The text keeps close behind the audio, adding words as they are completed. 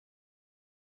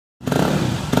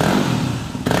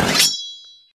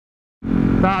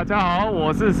大家好，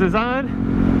我是13。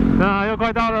那又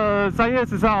快到了3月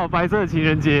14号白色情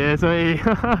人节，所以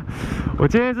我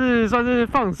今天是算是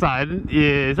放闪，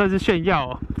也算是炫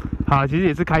耀，好，其实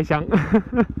也是开箱。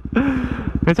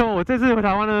没错，我这次回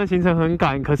台湾呢行程很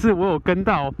赶，可是我有跟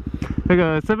到那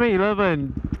个 7-Eleven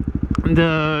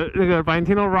的那个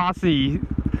Valentino Rossi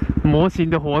模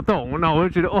型的活动，那我就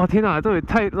觉得哇天哪，这也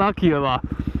太 lucky 了吧！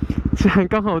竟然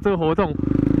刚好有这个活动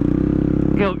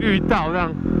给我遇到这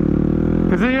样。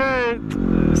可是因为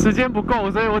时间不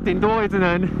够，所以我顶多也只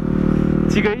能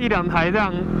骑个1-2台这样。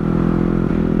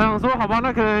那想说好吧，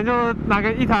那可能就拿个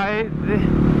1台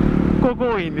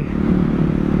过瘾。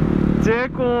结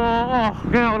果哦，我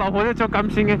跟你讲，我老婆在就甘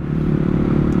心哎，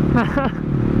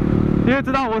因为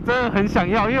知道我真的很想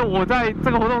要，因为我在这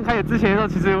个活动开始之前的时候，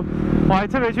其实我还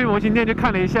特别去模型店去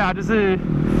看了一下，就是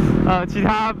其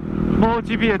他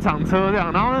MotoGP 的厂车这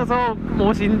样，然后那个时候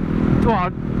模型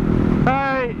哇。大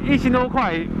概1000多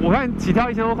块，我看起跳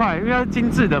1000多块，因为它是精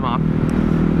致的嘛。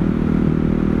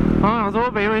然后想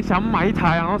说没人想买一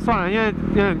台，然后算了，因为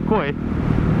有点贵，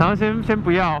然后先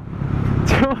不要。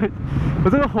结果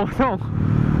有这个活动，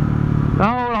然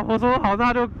后我老婆说好，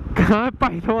那就赶快拜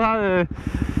托她的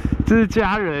就是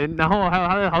家人，然后还有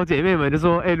她的好姐妹们，就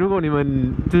说如果你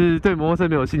们就是对摩托车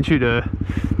没有兴趣的，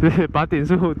就是把点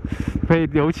数可以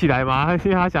留起来嘛，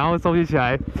因为她想要收集起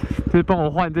来。就是帮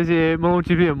我换这些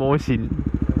MotoGP 的模型，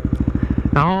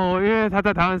然后因为他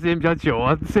在台湾时间比较久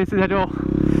啊，这次他就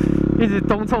一直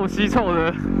东凑西凑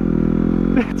的，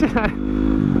竟然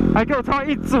还给我抽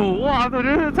一组，哇！我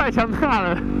觉得太强大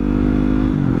了。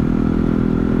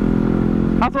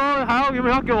他说还要原本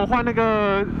要给我换那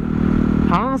个，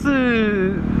好像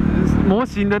是模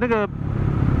型的那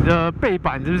个背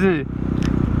板，是不是？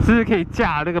是可以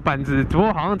架那个板子，不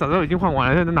过好像早就已经换完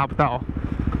了，现在都拿不到。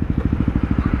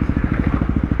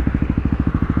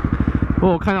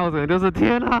我看到整个就是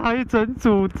天啊，一整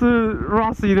组是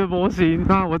Rossi 的模型。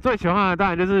那我最喜欢的当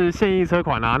然就是现役车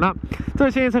款啦。那这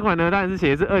个现役车款呢，当然是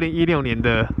写的是2016年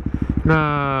的。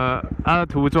那它的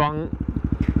涂装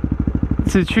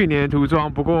是去年的涂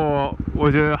装，不过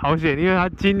我觉得好险，因为它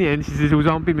今年其实涂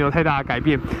装并没有太大的改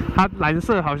变。它蓝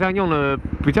色好像用了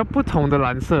比较不同的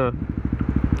蓝色，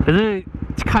可是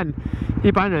看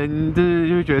一般人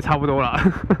就觉得差不多啦。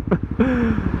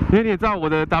因为你也知道我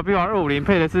的 WR250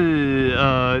配的是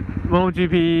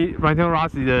MotoGP Valentino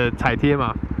Rossi 的彩贴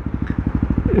嘛，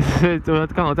所以就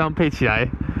刚好这样配起来。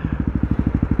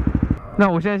那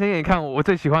我现在先给你看，我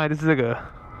最喜欢的就是这个，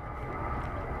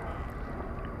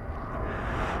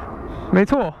没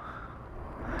错，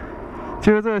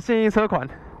就是这个现役车款。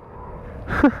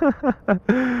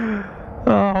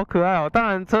好可爱哦！当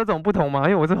然车种不同嘛，因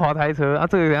为我是滑胎车啊，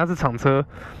这个人家是厂车。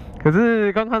可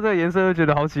是刚看这个颜色就觉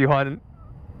得好喜欢。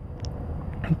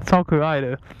超可爱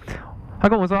的，他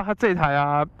跟我说他这台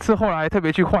啊是后来特别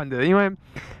去换的，因为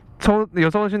有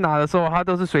时候去拿的时候它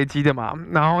都是随机的嘛，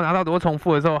然后拿到多重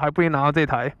复的时候还不一定拿到这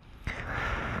台。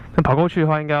那跑过去的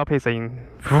话应该要配声音，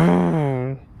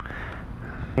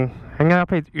应该要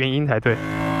配原音才对。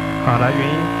好，来原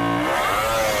音。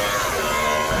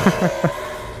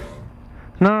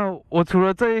那我除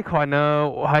了这一款呢，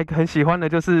我还很喜欢的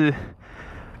就是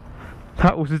它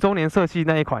50周年设计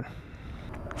那一款。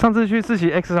上次去试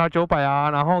骑 XR900啊，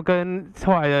然后跟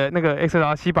后来的那个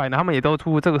XR700呢，他们也都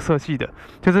出这个色系的，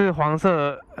就是黄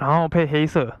色，然后配黑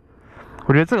色。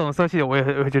我觉得这种色系的我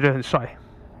也觉得很帅。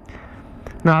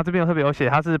那这边特别有写，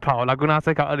它是跑 Laguna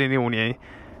Seca 2005年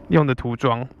用的涂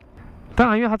装。当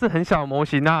然，因为它是很小的模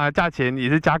型，那价钱也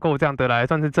是加购这样得来，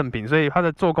算是正品，所以它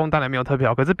的做工当然没有特别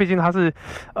好。可是毕竟它是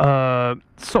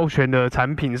授权的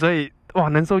产品，所以哇，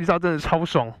能收集到真的超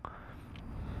爽。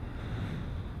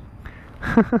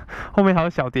后面还有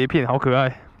小碟片，好可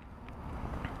爱。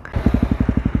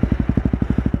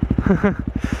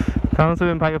刚刚顺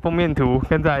便拍个封面图，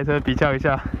跟这台车比较一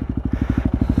下。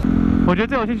我觉得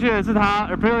最有兴趣的是它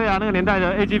Aprilia 那个年代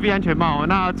的 AGV 安全帽。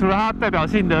那除了它代表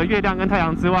性的月亮跟太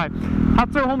阳之外，它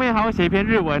最后面还会写一篇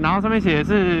日文，然后上面写的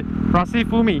是 Rossi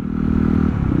Fumi。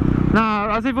那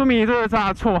Rossi Fumi 这个是他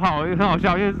的绰号，也很好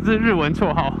笑，因为是日文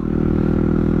绰号。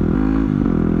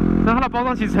那它的包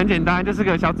装其实很简单，就是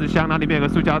个小纸箱，然后里面有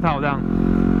个塑胶套这样。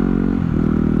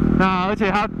那而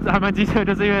且它还蛮机车，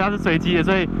就是因为它是随机的，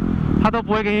所以它都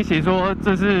不会跟你写说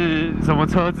这是什么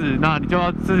车子，那你就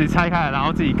要自己拆开来，然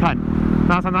后自己看。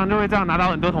那常常就会这样拿到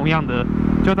很多同样的，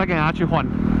就再给人家去换。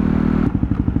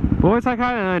不会拆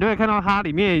开呢，你就会看到它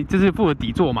里面就是附了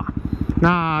底座嘛。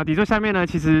那底座下面呢，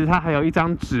其实它还有一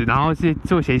张纸，然后是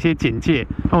做写一些简介。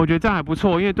那我觉得这样还不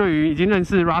错，因为对于已经认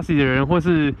识 Rossi 的人，或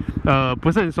是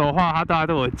不是很熟的话，大家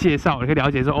都有介绍，你可以了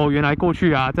解说哦，原来过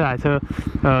去啊这台车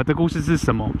的故事是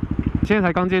什么。现在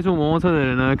才刚接触摩托车的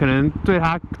人呢，可能对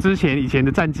它以前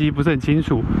的战绩不是很清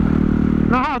楚。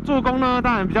那它的做工呢，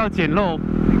当然比较简陋，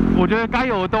我觉得该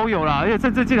有的都有啦，而且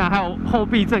甚至竟然还有后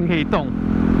避震可以动，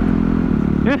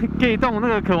因为可以动，那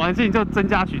个可玩性就增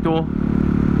加许多。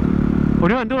我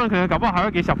觉得很多人可能搞不好还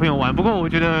会给小朋友玩，不过我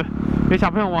觉得给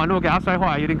小朋友玩，如果给他摔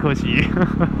坏有点可惜。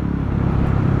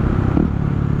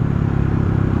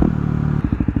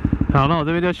好，那我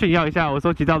这边就炫耀一下我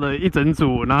收集到的一整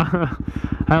组，然后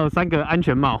还有3个安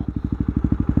全帽。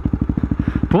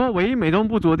不过唯一美中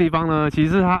不足的地方呢，其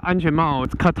实是它安全帽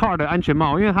Qatar 的安全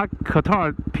帽，因为它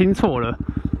Qatar 拼错了，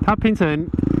它拼成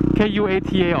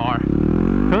KUATAR，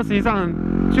 可是实际上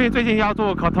因为最近要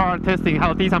做 Qatar testing， 还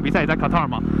有第一场比赛也在 Qatar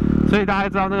嘛，所以大家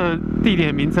知道那个地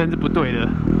点名称是不对的，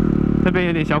这边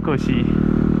有点小可惜。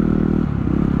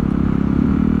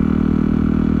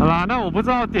好啦，那我不知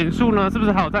道点数呢是不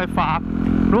是还有在发，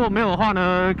如果没有的话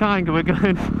呢，看看可不可以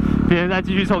跟别人再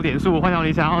继续凑点数，换到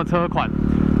你想要的车款。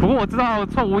不过我知道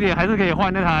凑5点还是可以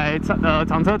换那台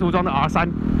厂车涂装的 R3，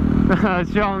 那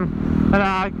希望大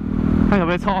家看可不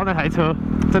可以凑到那台车，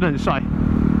真的很帅。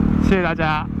谢谢大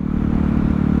家。